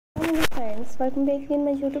Hello friends, welcome back in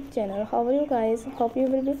my YouTube channel. How are you guys? Hope you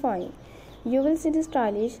will be fine. You will see the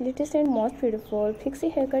stylish, latest and most beautiful pixie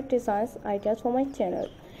haircut designs ideas for my channel.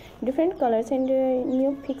 Different colors and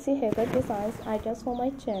new pixie haircut designs ideas for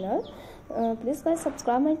my channel. Please guys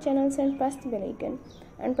subscribe my channels and press the bell icon.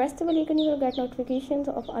 And press the bell icon, you will get notifications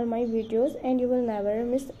of all my videos and you will never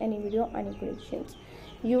miss any video, any collections.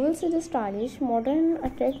 You will see the stylish, modern,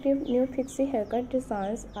 attractive new pixie haircut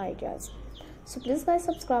designs ideas. So please guys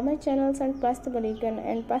subscribe my channels and press the bell icon,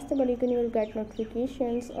 you will get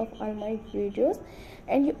notifications of all my videos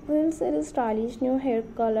and you will see the stylish new hair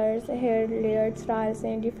colors, hair layered styles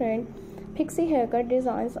and different pixie haircut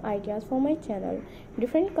designs ideas for my channel.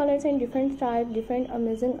 Different colors and different styles, different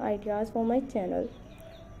amazing ideas for my channel.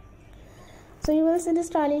 So you will see the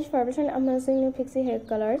stylish, fabulous and amazing new pixie hair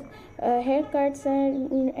colors, haircuts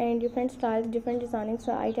and different styles, different designing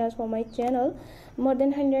ideas for my channel. More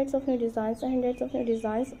than hundreds of new designs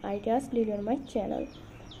ideas daily on my channel.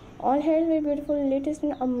 All hair very beautiful, latest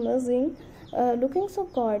and amazing, looking so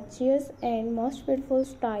gorgeous and most beautiful,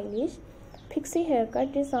 stylish pixie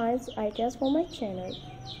haircut designs ideas for my channel.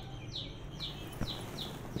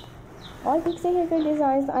 All pixie haircut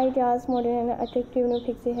designs ideas, modern and attractive new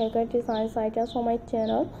pixie haircut designs ideas for my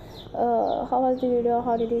channel. How was the video,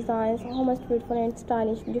 how the designs, how much beautiful and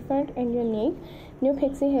stylish, different and unique new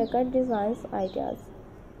pixie haircut designs ideas.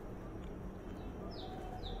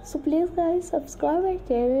 So please guys subscribe my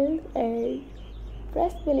channel and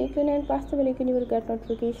press the bell icon, you will get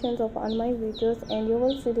notifications of all my videos and you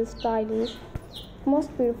will see the stylish,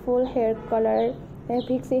 most beautiful hair color,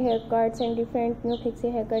 pixie haircuts and different new pixie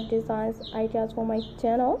haircut designs ideas for my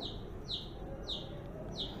channel.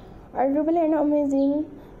 Adorable and amazing,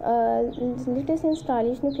 latest and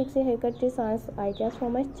stylish new pixie haircut designs ideas for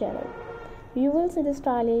my channel. You will see the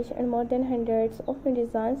stylish and more than hundreds of new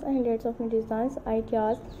designs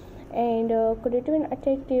ideas and creative and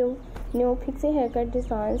attractive new pixie haircut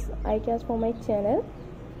designs ideas for my channel.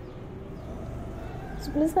 So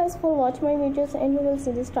please guys watch my videos and you will see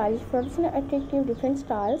the stylish, professional, attractive, different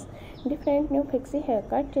styles, different new pixie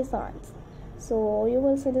haircut designs. So you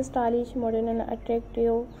will see the stylish, modern and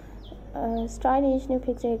attractive, stylish new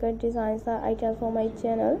pixie haircut designs ideas for my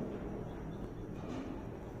channel.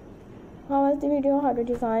 How was the video, how the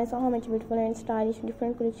designs, how much beautiful and stylish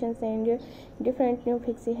different collections and different new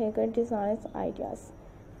pixie haircut designs ideas.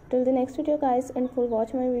 Till the next video guys, and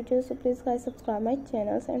watch my videos. So please guys subscribe my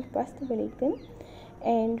channels and press the bell icon.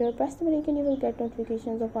 And press the bell icon, you will get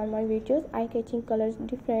notifications of all my videos, eye-catching colors,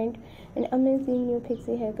 different and amazing new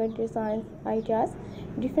pixie haircut designs ideas,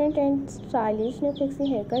 different and stylish new pixie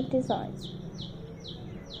haircut designs.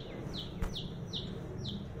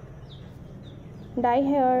 Dye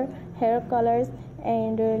hair colors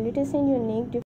and latest and unique